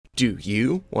Do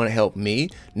you want to help me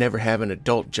never have an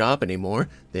adult job anymore?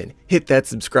 Then hit that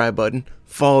subscribe button,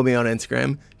 follow me on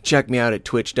Instagram, check me out at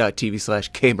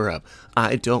twitch.tv/gamerup.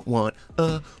 I don't want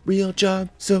a real job,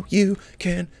 so you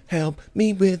can help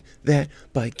me with that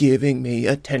by giving me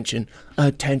attention.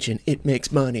 Attention, it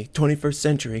makes money. 21st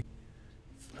century.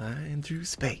 Flying through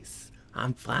space.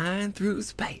 I'm flying through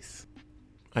space.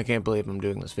 I can't believe I'm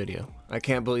doing this video. I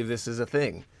can't believe this is a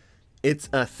thing. It's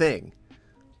a thing.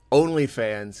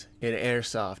 OnlyFans in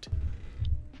Airsoft.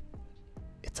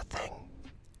 It's a thing.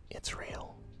 It's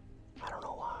real. I don't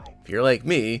know why. If you're like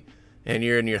me, and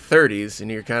you're in your 30s,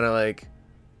 and you're kind of like,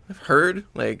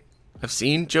 I've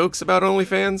seen jokes about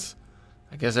OnlyFans.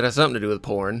 I guess it has something to do with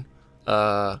porn.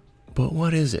 But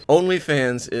what is it?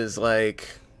 OnlyFans is like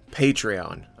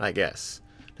Patreon, I guess.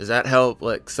 Does that help,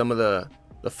 like, some of the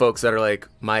folks that are like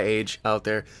my age out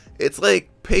there? It's like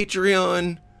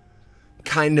Patreon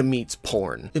kind of meets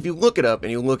porn. If you look it up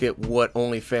and you look at what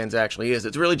OnlyFans actually is,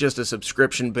 it's really just a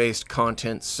subscription-based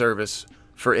content service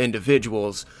for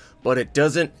individuals, but it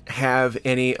doesn't have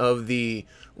any of the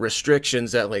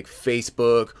restrictions that like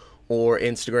Facebook or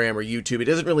Instagram or YouTube. It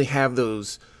doesn't really have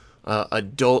those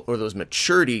adult or those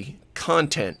maturity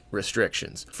content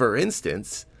restrictions. For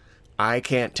instance, I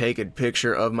can't take a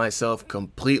picture of myself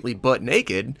completely butt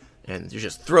naked and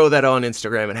just throw that on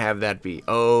Instagram and have that be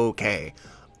okay,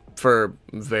 for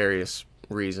various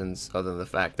reasons other than the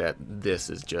fact that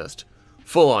this is just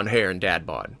full-on hair and dad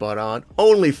bod. But on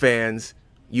OnlyFans,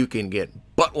 you can get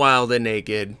butt wild and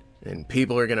naked, and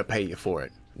people are gonna pay you for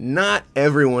it. Not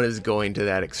everyone is going to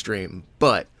that extreme,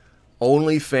 but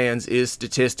OnlyFans is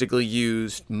statistically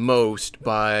used most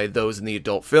by those in the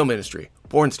adult film industry,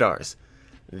 porn stars.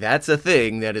 That's a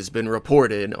thing that has been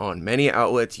reported on many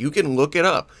outlets. You can look it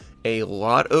up. A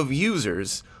lot of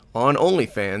users on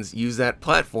OnlyFans use that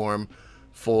platform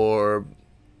for,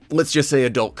 let's just say,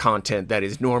 adult content that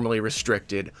is normally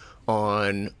restricted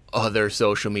on other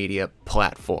social media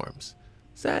platforms.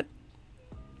 Is that?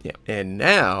 Yeah. And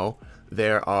now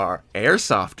there are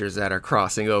airsofters that are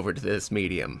crossing over to this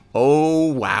medium.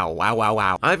 Oh, wow, wow, wow,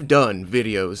 wow. I've done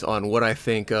videos on what I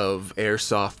think of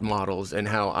airsoft models and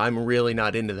how I'm really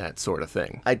not into that sort of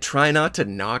thing. I try not to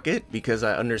knock it because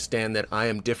I understand that I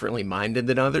am differently minded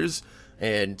than others.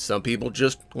 And some people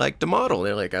just like to model.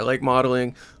 They're like, I like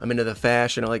modeling, I'm into the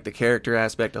fashion, I like the character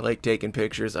aspect, I like taking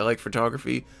pictures, I like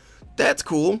photography. That's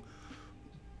cool.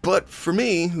 But for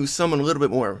me, who's someone a little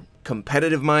bit more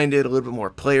competitive minded, a little bit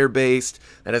more player based,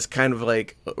 that has kind of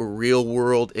like real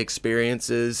world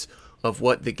experiences of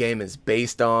what the game is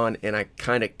based on, and I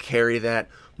kind of carry that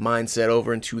mindset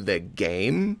over into the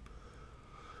game.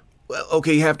 Well,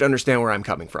 okay, you have to understand where I'm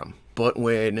coming from. But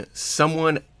when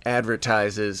someone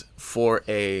advertises for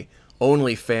a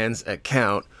OnlyFans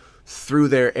account through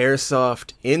their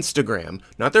Airsoft Instagram,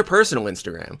 not their personal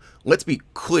Instagram, let's be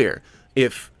clear.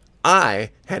 If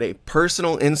I had a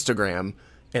personal Instagram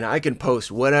and I can post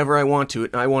whatever I want to,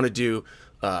 and I want to do,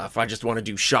 if I just want to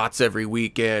do shots every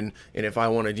weekend, and if I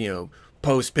want to,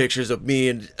 post pictures of me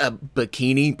in a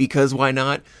bikini, because why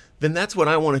not, then that's what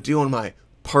I want to do on my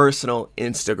personal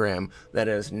Instagram that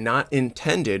is not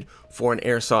intended for an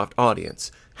airsoft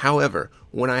audience. However,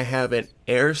 when I have an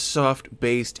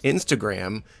airsoft-based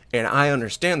Instagram, and I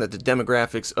understand that the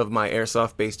demographics of my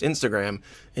airsoft-based Instagram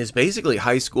is basically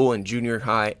high school and junior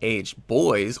high aged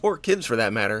boys, or kids for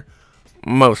that matter,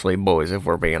 mostly boys if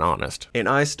we're being honest, and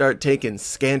I start taking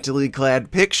scantily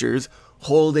clad pictures,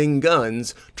 holding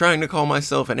guns, trying to call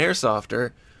myself an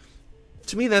airsofter,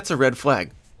 to me that's a red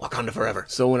flag. Wakanda forever.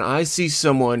 So when I see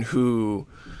someone who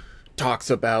talks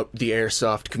about the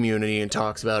airsoft community and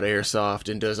talks about airsoft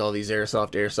and does all these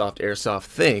airsoft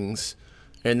things,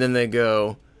 and then they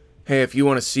go, hey, if you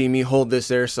want to see me hold this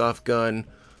airsoft gun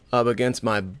up against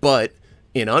my butt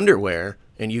in underwear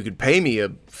and you could pay me a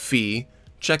fee,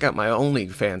 check out my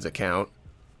OnlyFans account.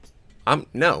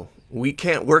 No, we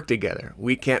can't work together.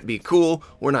 We can't be cool.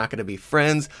 We're not going to be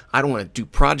friends. I don't want to do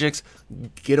projects.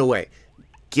 Get away.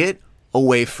 Get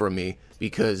away from me,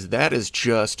 because that is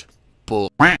just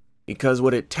bull. Because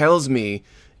what it tells me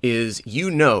is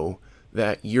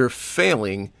that you're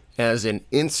failing as an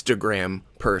Instagram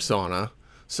persona,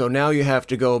 so now you have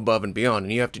to go above and beyond,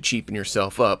 and you have to cheapen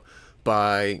yourself up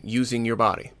by using your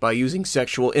body, by using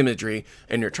sexual imagery,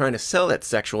 and you're trying to sell that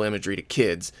sexual imagery to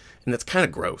kids, and that's kind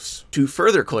of gross. To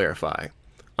further clarify,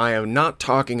 I am not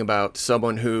talking about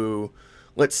someone who,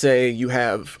 let's say you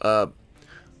have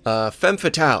femme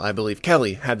fatale, I believe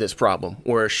Kelly had this problem,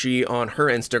 where she, on her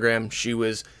Instagram, she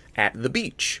was at the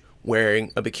beach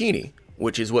wearing a bikini,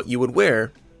 which is what you would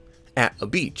wear at a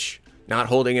beach. Not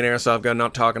holding an airsoft gun,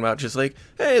 not talking about, just like,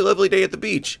 hey, lovely day at the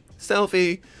beach,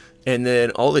 selfie. And then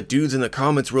all the dudes in the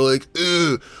comments were like,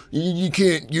 ugh, you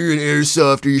can't, you're an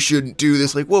airsofter, you shouldn't do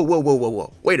this. Like, whoa, whoa, whoa, whoa,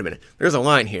 whoa. Wait a minute. There's a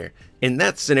line here. In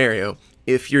that scenario,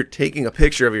 if you're taking a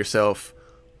picture of yourself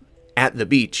at the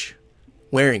beach,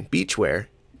 wearing beachwear,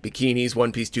 bikinis,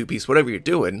 one piece, two piece, whatever you're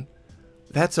doing,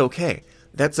 that's okay.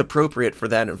 That's appropriate for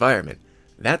that environment.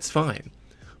 That's fine.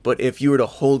 But if you were to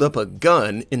hold up a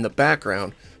gun in the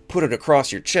background, put it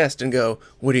across your chest and go,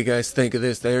 what do you guys think of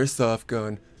this airsoft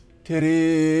gun?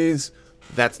 Titties.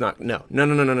 That's not, no.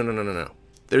 No.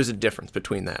 There's a difference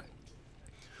between that.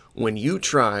 When you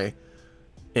try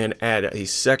and add a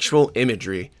sexual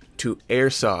imagery to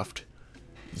airsoft,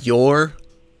 you're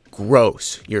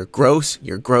gross. You're gross,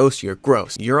 you're gross, you're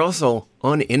gross. You're also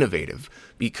uninnovative,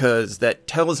 because that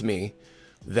tells me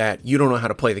that you don't know how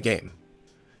to play the game.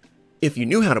 If you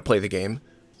knew how to play the game,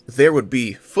 there would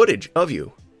be footage of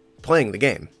you playing the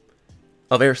game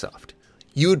of airsoft.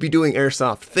 You would be doing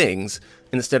airsoft things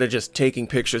instead of just taking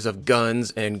pictures of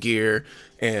guns and gear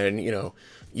and, you know,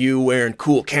 you wearing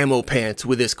cool camo pants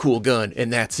with this cool gun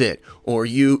and that's it. Or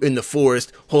you in the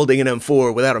forest holding an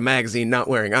M4 without a magazine, not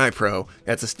wearing iPro.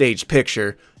 That's a staged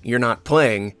picture. You're not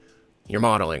playing, you're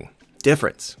modeling.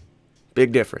 Difference.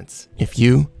 Big difference. If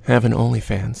you have an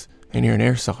OnlyFans and you're an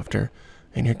airsofter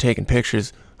and you're taking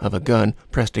pictures of a gun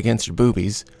pressed against your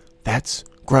boobies, that's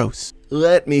gross.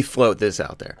 Let me float this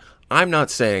out there. I'm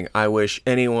not saying I wish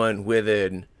anyone with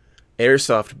an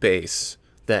airsoft base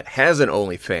that has an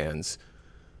OnlyFans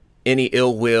any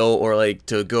ill will or like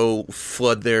to go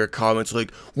flood their comments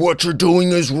like, what you're doing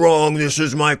is wrong, this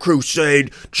is my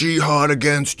crusade, jihad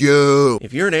against you.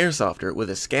 If you're an airsofter with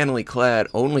a scantily clad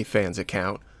OnlyFans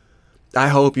account, I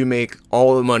hope you make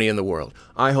all the money in the world.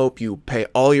 I hope you pay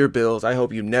all your bills. I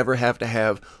hope you never have to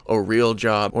have a real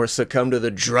job or succumb to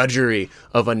the drudgery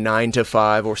of a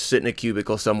 9-to-5 or sit in a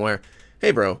cubicle somewhere.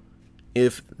 Hey bro,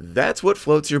 if that's what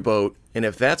floats your boat and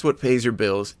if that's what pays your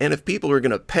bills and if people are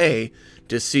going to pay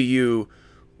to see you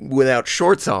without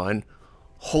shorts on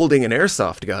holding an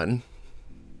airsoft gun,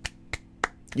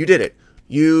 you did it.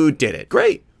 You did it.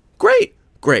 Great, great,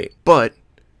 great. But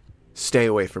stay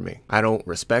away from me. I don't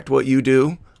respect what you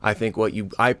do. I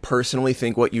personally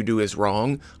think what you do is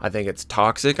wrong. I think it's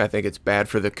toxic. I think it's bad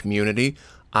for the community.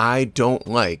 I don't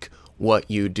like what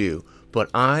you do. But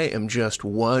I am just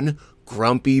one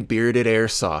grumpy bearded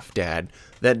airsoft dad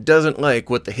that doesn't like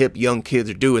what the hip young kids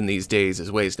are doing these days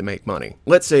as ways to make money.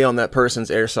 Let's say on that person's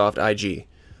airsoft IG,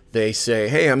 they say,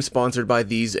 hey, I'm sponsored by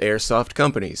these airsoft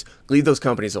companies. Leave those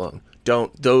companies alone.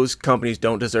 Those companies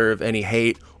don't deserve any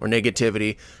hate or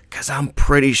negativity, because I'm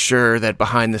pretty sure that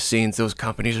behind the scenes, those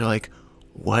companies are like,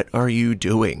 what are you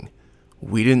doing?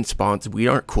 We didn't sponsor, we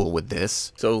aren't cool with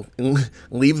this. So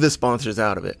leave the sponsors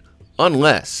out of it.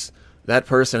 Unless that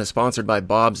person is sponsored by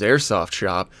Bob's Airsoft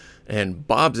Shop, and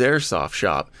Bob's Airsoft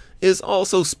Shop is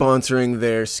also sponsoring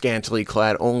their scantily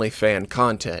clad OnlyFans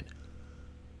content.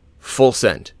 Full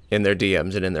send in their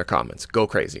DMs and in their comments. Go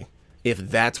crazy. If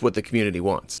that's what the community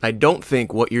wants. I don't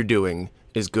think what you're doing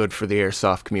is good for the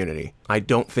airsoft community. I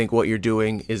don't think what you're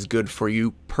doing is good for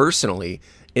you personally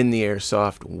in the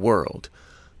airsoft world.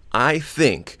 I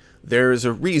think there is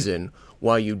a reason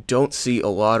why you don't see a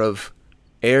lot of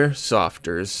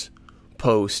airsofters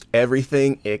post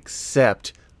everything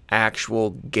except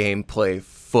actual gameplay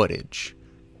footage.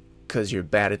 Because you're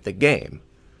bad at the game.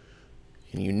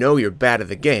 And you know you're bad at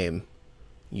the game.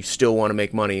 You still want to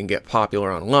make money and get popular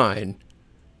online,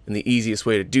 and the easiest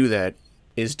way to do that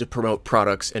is to promote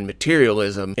products and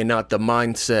materialism and not the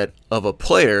mindset of a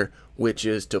player, which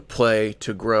is to play,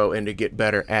 to grow, and to get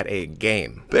better at a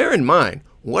game. Bear in mind,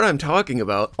 what I'm talking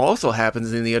about also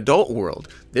happens in the adult world.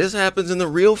 This happens in the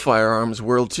real firearms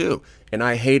world too, and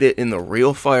I hate it in the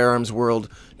real firearms world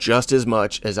just as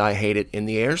much as I hate it in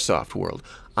the airsoft world.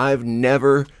 I've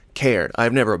never cared.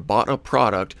 I've never bought a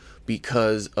product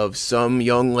because of some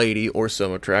young lady or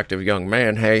some attractive young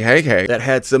man, hey, that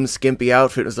had some skimpy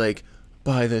outfit and was like,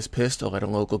 buy this pistol at a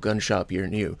local gun shop near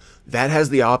you. That has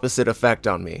the opposite effect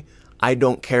on me. I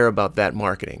don't care about that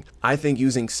marketing. I think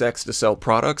using sex to sell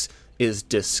products is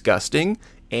disgusting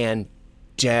and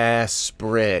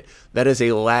desperate. That is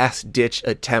a last-ditch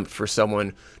attempt for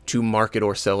someone to market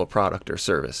or sell a product or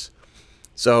service.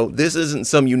 So this isn't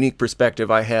some unique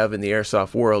perspective I have in the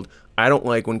airsoft world. I don't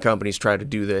like when companies try to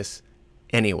do this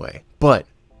anyway. But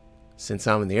since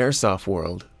I'm in the airsoft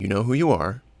world, you know who you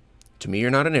are. To me, you're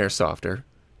not an airsofter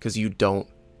because you don't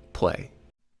play.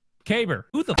 Caber,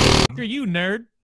 who the f*** are you, nerd?